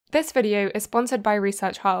This video is sponsored by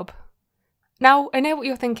Research Hub. Now, I know what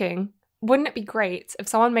you're thinking. Wouldn't it be great if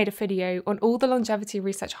someone made a video on all the longevity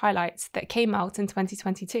research highlights that came out in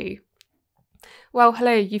 2022? Well,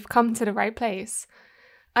 hello, you've come to the right place.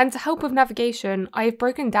 And to help with navigation, I have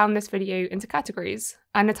broken down this video into categories,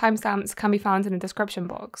 and the timestamps can be found in the description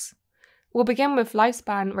box. We'll begin with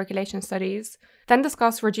lifespan regulation studies, then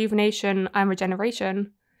discuss rejuvenation and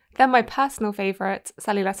regeneration, then my personal favourite,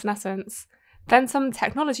 cellular senescence, then some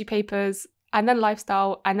technology papers, and then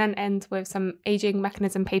lifestyle, and then end with some aging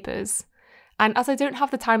mechanism papers. And as I don't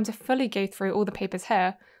have the time to fully go through all the papers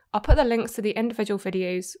here, I'll put the links to the individual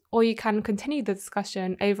videos, or you can continue the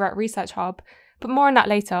discussion over at Research Hub, but more on that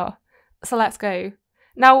later. So let's go.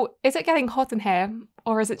 Now, is it getting hot in here,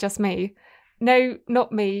 or is it just me? No,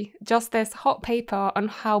 not me, just this hot paper on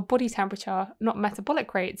how body temperature, not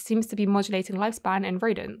metabolic rate, seems to be modulating lifespan in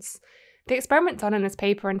rodents. The experiment done in this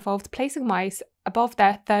paper involved placing mice above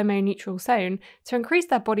their thermoneutral zone to increase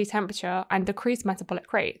their body temperature and decrease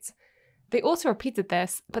metabolic rate. They also repeated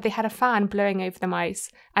this, but they had a fan blowing over the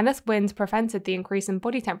mice, and this wind prevented the increase in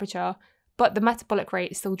body temperature, but the metabolic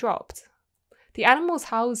rate still dropped. The animals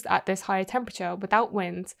housed at this higher temperature without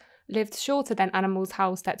wind lived shorter than animals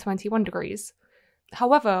housed at 21 degrees.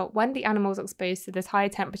 However, when the animals exposed to this higher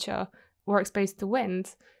temperature were exposed to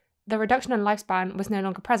wind, the reduction in lifespan was no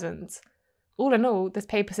longer present. All in all, this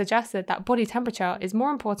paper suggested that body temperature is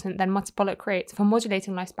more important than metabolic rate for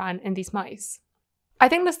modulating lifespan in these mice. I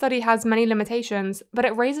think the study has many limitations, but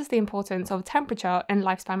it raises the importance of temperature in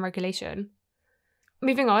lifespan regulation.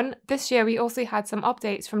 Moving on, this year we also had some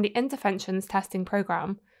updates from the interventions testing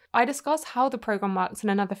program. I discussed how the program works in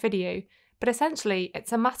another video, but essentially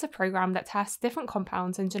it's a massive program that tests different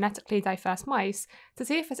compounds in genetically diverse mice to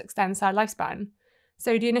see if it extends their lifespan.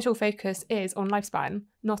 So the initial focus is on lifespan,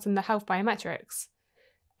 not on the health biometrics.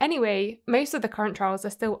 Anyway, most of the current trials are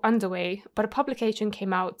still underway, but a publication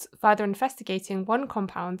came out further investigating one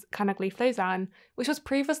compound, canagliflozin, which was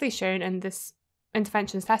previously shown in this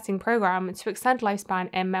interventions testing program to extend lifespan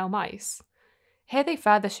in male mice. Here they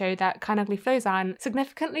further show that canagliflozin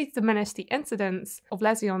significantly diminished the incidence of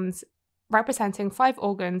lesions representing 5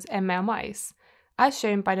 organs in male mice, as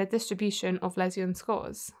shown by the distribution of lesion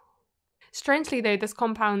scores. Strangely though, this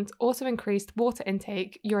compound also increased water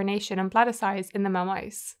intake, urination and bladder size in the male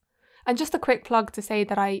mice. And just a quick plug to say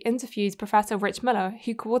that I interviewed Professor Rich Miller,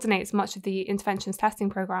 who coordinates much of the interventions testing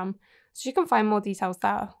program, so you can find more details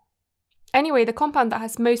there. Anyway, the compound that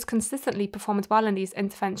has most consistently performed well in these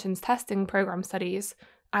interventions testing program studies,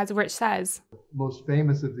 as Rich says. Most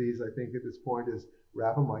famous of these, I think, at this point is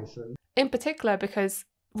rapamycin. In particular because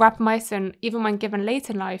rapamycin, even when given late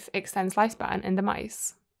in life, extends lifespan in the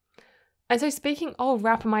mice. And so speaking of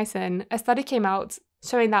rapamycin, a study came out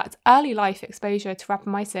showing that early life exposure to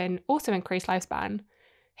rapamycin also increased lifespan,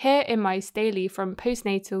 here in mice daily from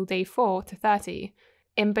postnatal day 4 to 30,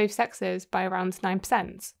 in both sexes by around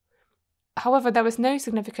 9%. However, there was no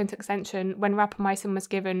significant extension when rapamycin was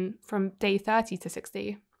given from day 30 to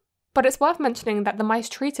 60. But it's worth mentioning that the mice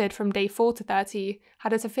treated from day 4 to 30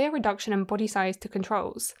 had a severe reduction in body size to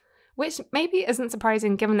controls, which maybe isn't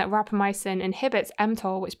surprising given that rapamycin inhibits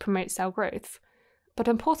mTOR, which promotes cell growth. But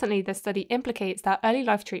importantly, this study implicates that early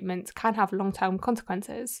life treatment can have long-term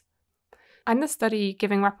consequences. And this study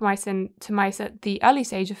giving rapamycin to mice at the early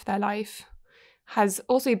stage of their life has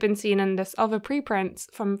also been seen in this other preprint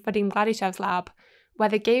from Vadim Gladishev's lab, where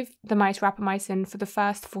they gave the mice rapamycin for the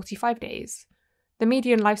first 45 days. The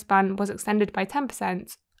median lifespan was extended by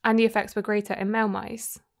 10%, and the effects were greater in male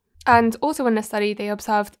mice. And also in this study, they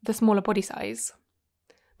observed the smaller body size.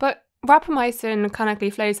 But rapamycin,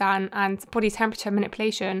 canagliflozin, and body temperature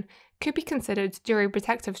manipulation could be considered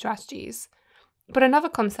neuroprotective strategies. But another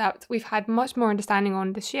concept we've had much more understanding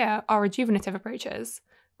on this year are rejuvenative approaches,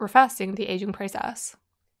 reversing the aging process.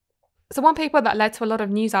 So one paper that led to a lot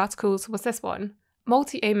of news articles was this one,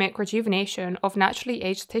 Multi-omic rejuvenation of naturally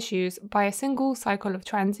aged tissues by a single cycle of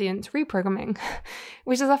transient reprogramming,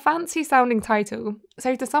 which is a fancy sounding title.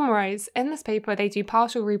 So to summarise, in this paper they do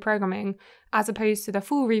partial reprogramming as opposed to the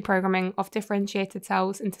full reprogramming of differentiated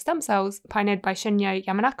cells into stem cells pioneered by Shinya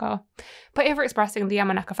Yamanaka, but overexpressing the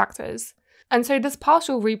Yamanaka factors. And so this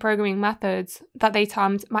partial reprogramming method that they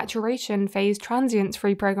termed maturation phase transient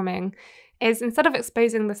reprogramming is instead of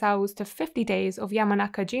exposing the cells to 50 days of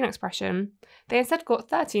Yamanaka gene expression, they instead got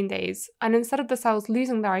 13 days, and instead of the cells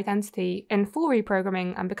losing their identity in full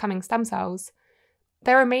reprogramming and becoming stem cells,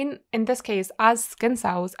 they remain, in this case, as skin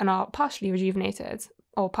cells and are partially rejuvenated,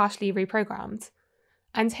 or partially reprogrammed.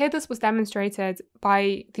 And here this was demonstrated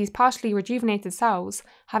by these partially rejuvenated cells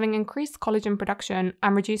having increased collagen production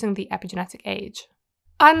and reducing the epigenetic age.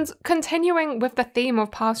 And continuing with the theme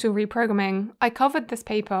of partial reprogramming, I covered this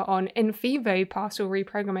paper on in vivo partial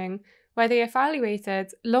reprogramming, where they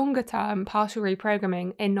evaluated longer-term partial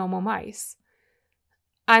reprogramming in normal mice.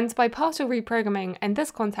 And by partial reprogramming, in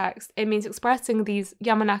this context, it means expressing these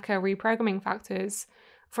Yamanaka reprogramming factors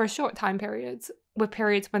for a short time period, with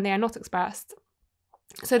periods when they are not expressed.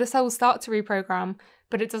 So the cells start to reprogram,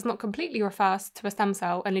 but it does not completely reverse to a stem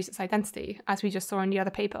cell and lose its identity, as we just saw in the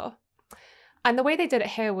other paper. And the way they did it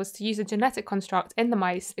here was to use a genetic construct in the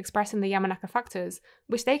mice expressing the Yamanaka factors,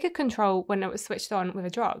 which they could control when it was switched on with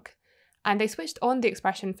a drug. And they switched on the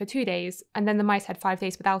expression for 2 days, and then the mice had 5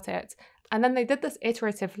 days without it. And then they did this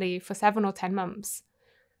iteratively for 7 or 10 months.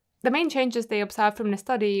 The main changes they observed from the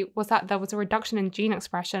study was that there was a reduction in gene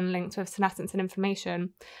expression linked with senescence and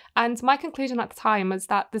inflammation. And my conclusion at the time was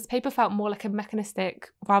that this paper felt more like a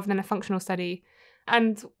mechanistic rather than a functional study.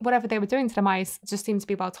 And whatever they were doing to the mice just seemed to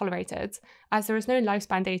be well tolerated, as there is no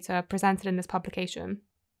lifespan data presented in this publication.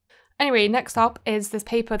 Anyway, next up is this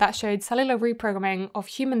paper that showed cellular reprogramming of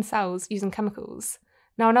human cells using chemicals.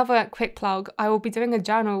 Now, another quick plug, I will be doing a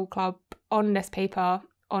journal club on this paper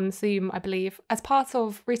on Zoom, I believe, as part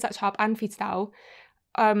of Research Hub and FeedStyle.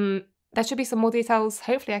 There should be some more details.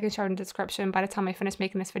 Hopefully I can share in the description by the time I finish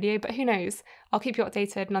making this video, but who knows? I'll keep you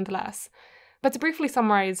updated nonetheless. But to briefly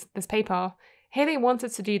summarize this paper, here they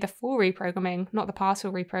wanted to do the full reprogramming, not the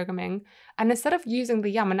partial reprogramming, and instead of using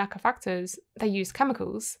the Yamanaka factors, they used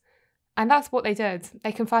chemicals. And that's what they did.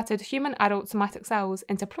 They converted human adult somatic cells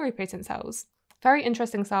into pluripotent cells. Very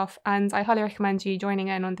interesting stuff, and I highly recommend you joining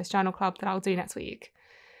in on this journal club that I'll do next week.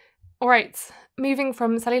 Alright, moving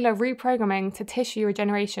from cellular reprogramming to tissue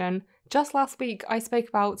regeneration, just last week I spoke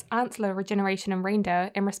about antler regeneration in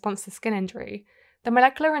reindeer in response to skin injury. The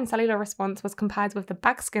molecular and cellular response was compared with the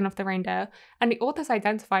back skin of the reindeer, and the authors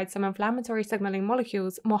identified some inflammatory signaling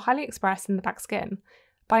molecules more highly expressed in the back skin.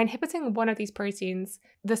 By inhibiting one of these proteins,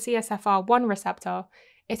 the CSFR1 receptor,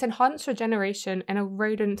 it enhanced regeneration in a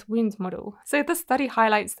rodent wound model. So this study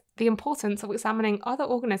highlights the importance of examining other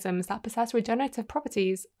organisms that possess regenerative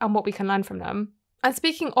properties and what we can learn from them. And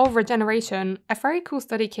speaking of regeneration, a very cool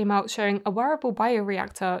study came out showing a wearable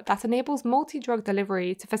bioreactor that enables multi-drug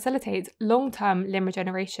delivery to facilitate long-term limb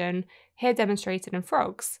regeneration, here demonstrated in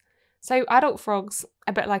frogs. So adult frogs,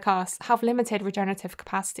 a bit like us, have limited regenerative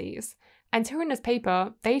capacities. And here in this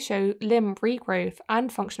paper, they show limb regrowth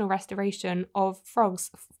and functional restoration of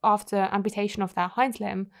frogs after amputation of their hind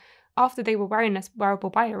limb, after they were wearing this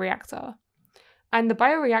wearable bioreactor. And the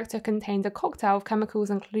bioreactor contained a cocktail of chemicals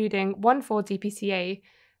including 1,4-DPCA,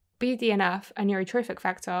 BDNF, a neurotrophic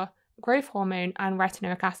factor, growth hormone, and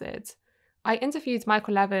retinoic acid. I interviewed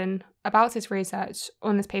Michael Levin about his research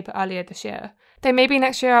on this paper earlier this year, though maybe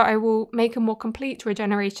next year I will make a more complete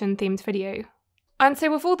regeneration-themed video. And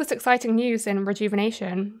so with all this exciting news in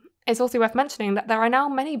rejuvenation, it's also worth mentioning that there are now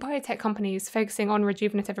many biotech companies focusing on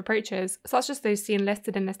rejuvenative approaches, such as those seen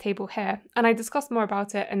listed in this table here, and I discussed more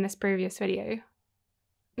about it in this previous video.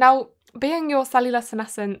 Now, being your cellular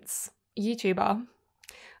senescence YouTuber,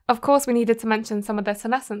 of course we needed to mention some of the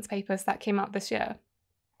senescence papers that came out this year.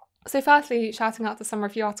 So firstly, shouting out to some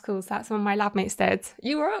review articles that some of my lab mates did.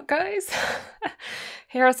 You were up, guys!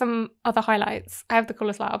 Here are some other highlights. I have the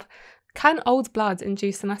coolest lab. Can old blood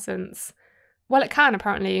induce senescence? Well, it can,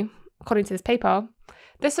 apparently, according to this paper.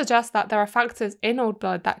 This suggests that there are factors in old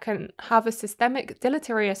blood that can have a systemic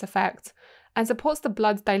deleterious effect and supports the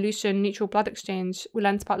blood dilution neutral blood exchange we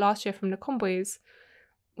learned about last year from the convoys,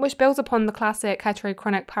 which builds upon the classic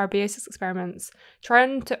heterochronic parabiosis experiments,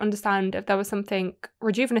 trying to understand if there was something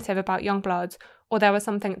rejuvenative about young blood or there was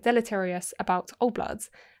something deleterious about old blood.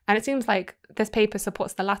 And it seems like this paper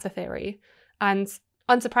supports the latter theory. And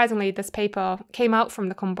unsurprisingly, this paper came out from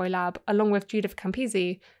the Convoy lab along with Judith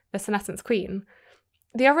Campisi, the senescence queen.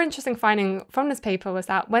 The other interesting finding from this paper was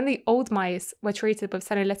that when the old mice were treated with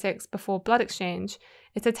senolytics before blood exchange,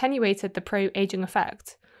 it attenuated the pro-aging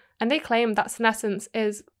effect. And they claim that senescence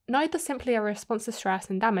is neither simply a response to stress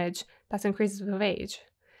and damage that increases with age.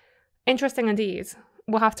 Interesting indeed.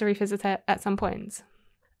 We'll have to revisit it at some point.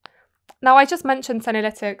 Now, I just mentioned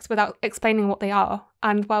senolytics without explaining what they are,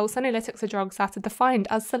 and while senolytics are drugs that are defined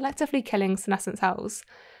as selectively killing senescent cells,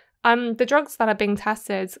 the drugs that are being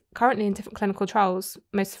tested currently in different clinical trials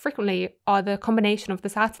most frequently are the combination of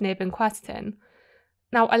dasatinib and quercetin.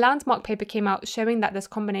 Now, a landmark paper came out showing that this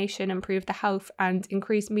combination improved the health and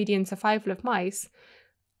increased median survival of mice,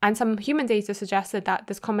 and some human data suggested that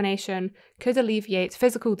this combination could alleviate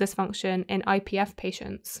physical dysfunction in IPF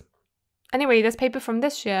patients. Anyway, this paper from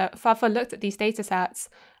this year further looked at these datasets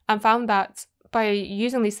and found that by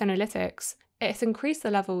using these senolytics, it's increased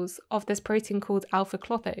the levels of this protein called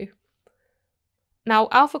alpha-klotho. Now,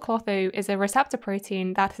 alpha-klotho is a receptor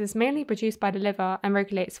protein that is mainly produced by the liver and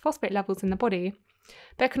regulates phosphate levels in the body,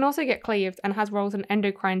 but it can also get cleaved and has roles in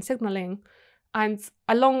endocrine signaling. And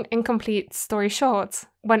a long, incomplete story short,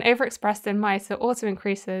 when overexpressed in mice, it also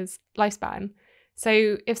increases lifespan.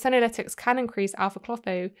 So if senolytics can increase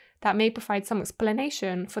alpha-klotho, that may provide some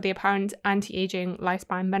explanation for the apparent anti-aging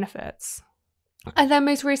lifespan benefits. And then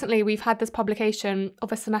most recently, we've had this publication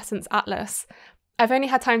of a senescence atlas. I've only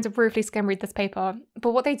had time to briefly skim read this paper,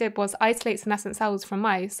 but what they did was isolate senescent cells from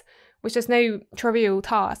mice, which is no trivial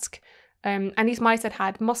task. And these mice had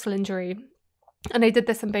had muscle injury, and they did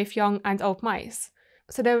this in both young and old mice.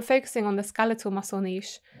 So they were focusing on the skeletal muscle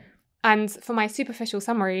niche. And for my superficial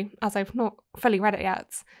summary, as I've not fully read it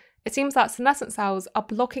yet, it seems that senescent cells are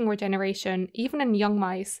blocking regeneration even in young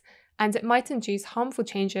mice, and it might induce harmful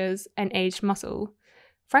changes in aged muscle.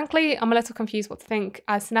 Frankly, I'm a little confused what to think,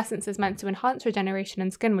 as senescence is meant to enhance regeneration in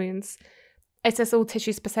skin wounds. Is this all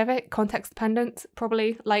tissue specific, context dependent?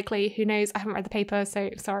 Probably, likely, who knows? I haven't read the paper, so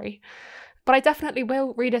sorry. But I definitely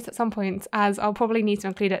will read it at some point, as I'll probably need to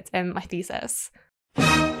include it in my thesis.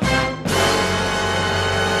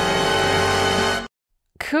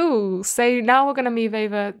 Cool, so now we're going to move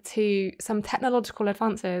over to some technological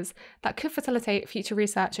advances that could facilitate future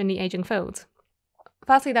research in the aging field.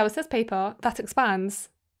 Firstly, there was this paper that expands,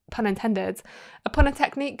 pun intended, upon a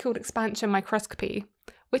technique called expansion microscopy,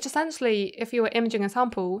 which essentially, if you were imaging a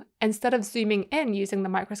sample, instead of zooming in using the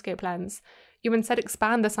microscope lens, you instead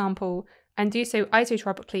expand the sample and do so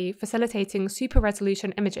isotropically, facilitating super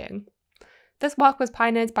resolution imaging. This work was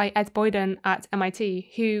pioneered by Ed Boyden at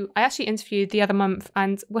MIT, who I actually interviewed the other month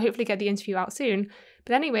and will hopefully get the interview out soon.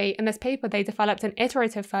 But anyway, in this paper, they developed an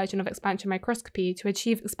iterative version of expansion microscopy to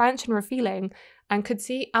achieve expansion revealing and could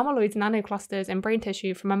see amyloid nanoclusters in brain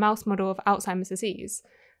tissue from a mouse model of Alzheimer's disease.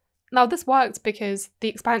 Now, this worked because the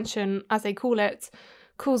expansion, as they call it,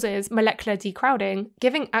 causes molecular decrowding,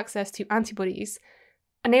 giving access to antibodies,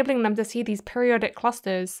 enabling them to see these periodic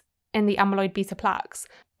clusters in the amyloid beta plaques,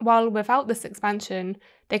 while without this expansion,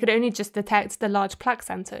 they could only just detect the large plaque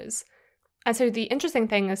centers. And so the interesting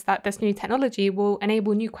thing is that this new technology will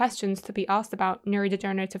enable new questions to be asked about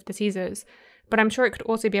neurodegenerative diseases, but I'm sure it could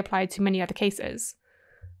also be applied to many other cases.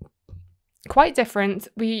 Quite different,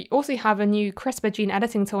 we also have a new CRISPR gene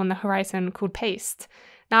editing tool on the horizon called PASTE.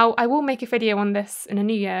 Now, I will make a video on this in the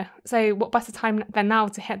new year, so what better time than now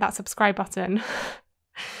to hit that subscribe button?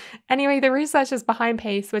 Anyway, the researchers behind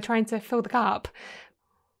PASTE were trying to fill the gap,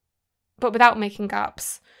 but without making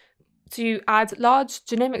gaps, to add large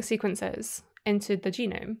genomic sequences into the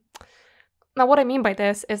genome. Now, what I mean by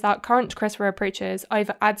this is that current CRISPR approaches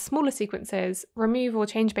either add smaller sequences, remove or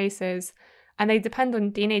change bases, and they depend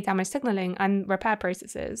on DNA damage signaling and repair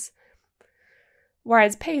processes.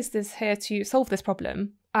 Whereas PASTE is here to solve this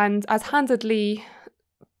problem, and as handedly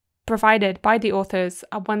provided by the authors,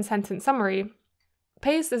 a one-sentence summary,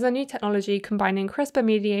 PASTE is a new technology combining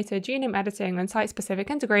CRISPR-mediated genome editing and site-specific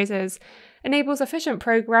integrators, enables efficient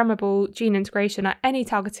programmable gene integration at any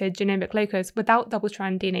targeted genomic locus without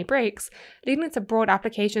double-strand DNA breaks, leading to broad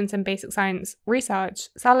applications in basic science, research,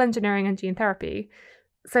 cell engineering, and gene therapy.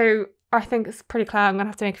 So I think it's pretty clear I'm going to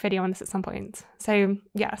have to make a video on this at some point. So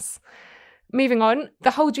yes. Moving on, the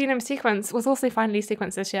whole genome sequence was also finally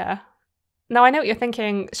sequenced this year. Now, I know what you're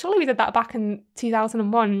thinking, surely we did that back in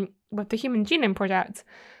 2001 with the Human Genome Project.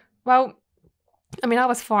 Well, I mean, I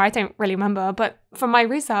was 4, I don't really remember, but from my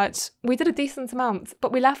research, we did a decent amount,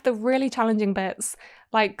 but we left the really challenging bits,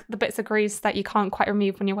 like the bits of grease that you can't quite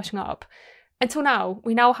remove when you're washing up. Until now,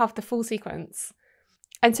 we now have the full sequence.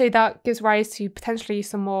 And so that gives rise to potentially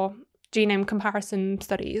some more genome comparison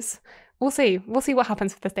studies. We'll see what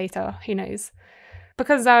happens with this data, who knows.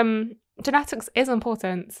 Because genetics is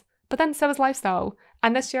important, but then so is lifestyle.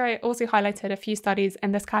 And this year I also highlighted a few studies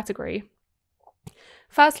in this category.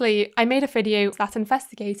 Firstly, I made a video that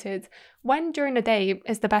investigated when during the day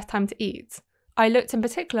is the best time to eat. I looked in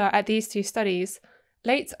particular at these two studies.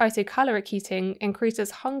 Late isocaloric eating increases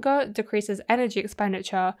hunger, decreases energy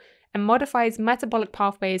expenditure, and modifies metabolic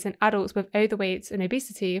pathways in adults with overweight and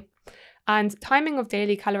obesity. And timing of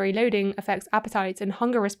daily calorie loading affects appetite and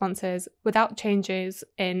hunger responses without changes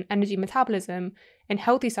in energy metabolism in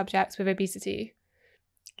healthy subjects with obesity.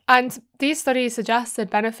 And these studies suggested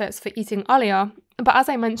benefits for eating earlier, but as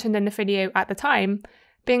I mentioned in the video at the time,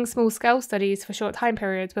 being small-scale studies for short time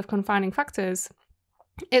periods with confounding factors,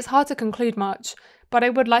 it's hard to conclude much, but I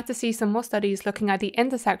would like to see some more studies looking at the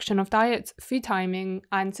intersection of diet, food timing,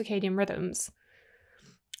 and circadian rhythms.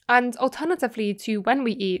 And alternatively to when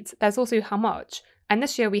we eat, there's also how much, and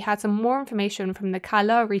this year we had some more information from the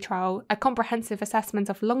Cellular trial, a comprehensive assessment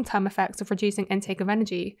of long-term effects of reducing intake of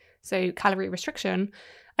energy, so calorie restriction.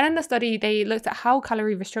 And in the study, they looked at how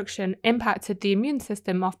calorie restriction impacted the immune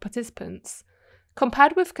system of participants.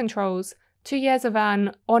 Compared with controls, 2 years of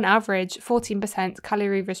an, on average, 14%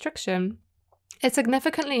 calorie restriction, it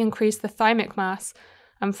significantly increased the thymic mass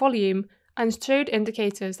and volume and showed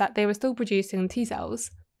indicators that they were still producing T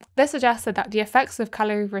cells. This suggested that the effects of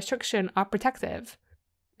calorie restriction are protective.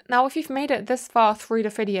 Now, if you've made it this far through the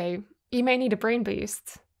video, you may need a brain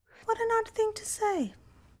boost. What an odd thing to say.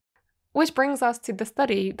 Which brings us to the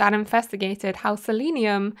study that investigated how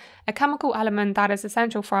selenium, a chemical element that is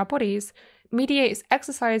essential for our bodies, mediates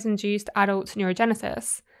exercise-induced adult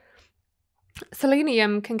neurogenesis.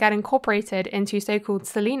 Selenium can get incorporated into so-called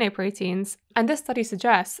selenoproteins, and this study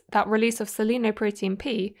suggests that release of selenoprotein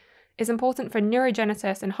P is important for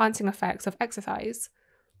neurogenesis enhancing effects of exercise.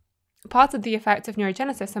 Part of the effect of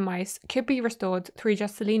neurogenesis in mice could be restored through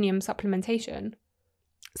just selenium supplementation.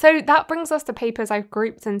 So that brings us to papers I've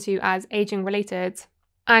grouped into as aging related.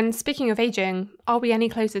 And speaking of aging, are we any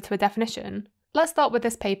closer to a definition? Let's start with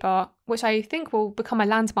this paper, which I think will become a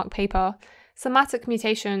landmark paper, Somatic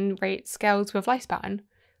Mutation Rate Scales with Lifespan.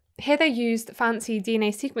 Here they used fancy DNA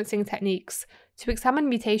sequencing techniques to examine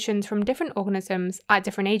mutations from different organisms at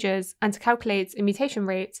different ages and to calculate a mutation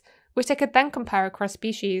rate, which they could then compare across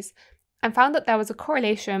species, and found that there was a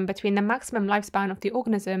correlation between the maximum lifespan of the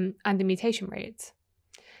organism and the mutation rate.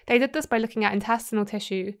 They did this by looking at intestinal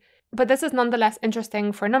tissue, but this is nonetheless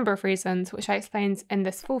interesting for a number of reasons, which I explained in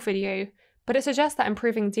this full video, but it suggests that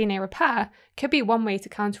improving DNA repair could be one way to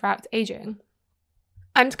counteract aging.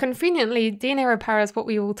 And conveniently, DNA repair is what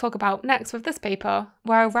we will talk about next with this paper,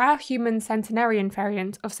 where a rare human centenarian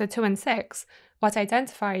variant of SIR2and6 was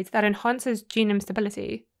identified that enhances genome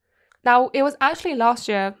stability. Now, it was actually last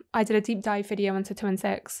year I did a deep dive video on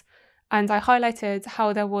SIR2and6, and I highlighted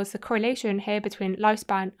how there was a correlation here between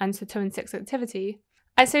lifespan and SIR2and6 activity.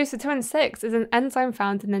 And so SIR2and6 is an enzyme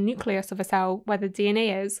found in the nucleus of a cell where the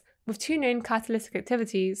DNA is, with two known catalytic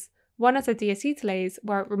activities. One is a deacetylase,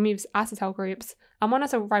 where it removes acetyl groups, and one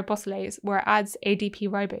is a ribosylase, where it adds ADP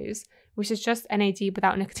ribose, which is just NAD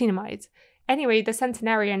without nicotinamide. Anyway, the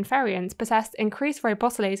centenarian variant possessed increased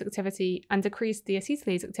ribosylase activity and decreased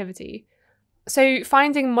deacetylase activity. So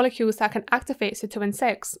finding molecules that can activate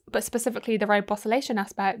SIR2and6, but specifically the ribosylation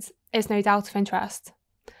aspect, is no doubt of interest.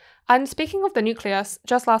 And speaking of the nucleus,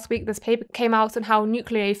 just last week this paper came out on how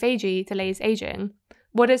nucleophagy delays aging.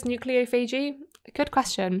 What is nucleophagy? Good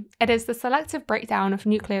question. It is the selective breakdown of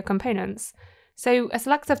nuclear components, so a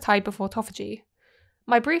selective type of autophagy.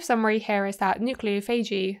 My brief summary here is that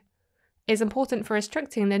nucleophagy is important for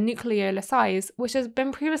restricting the nucleolar size, which has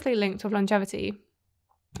been previously linked with longevity,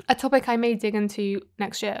 a topic I may dig into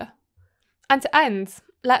next year. And to end,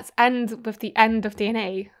 let's end with the end of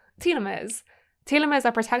DNA, telomeres. Telomeres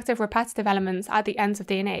are protective repetitive elements at the ends of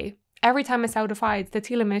DNA. Every time a cell divides, the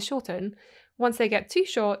telomeres shorten. Once they get too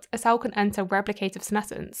short, a cell can enter replicative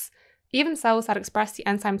senescence. Even cells that express the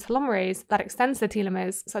enzyme telomerase that extends the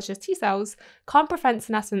telomeres, such as T cells, can't prevent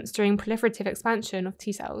senescence during proliferative expansion of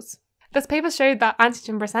T cells. This paper showed that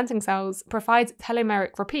antigen-presenting cells provide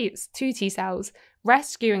telomeric repeats to T cells,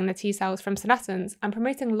 rescuing the T cells from senescence and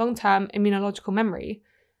promoting long-term immunological memory.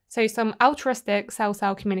 So some altruistic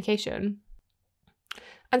cell-cell communication.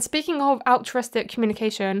 And speaking of altruistic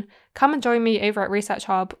communication, come and join me over at Research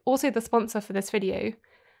Hub, also the sponsor for this video.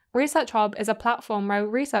 Research Hub is a platform where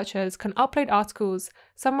researchers can upload articles,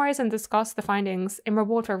 summarize and discuss the findings in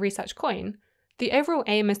reward for a research coin. The overall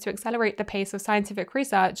aim is to accelerate the pace of scientific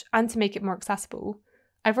research and to make it more accessible.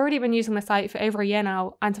 I've already been using the site for over a year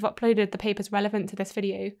now and have uploaded the papers relevant to this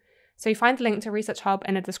video, so you find the link to Research Hub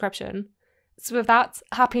in the description. So with that,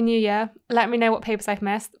 Happy New Year. Let me know what papers I've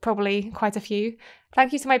missed, probably quite a few.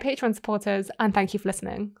 Thank you to my Patreon supporters, and thank you for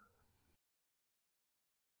listening.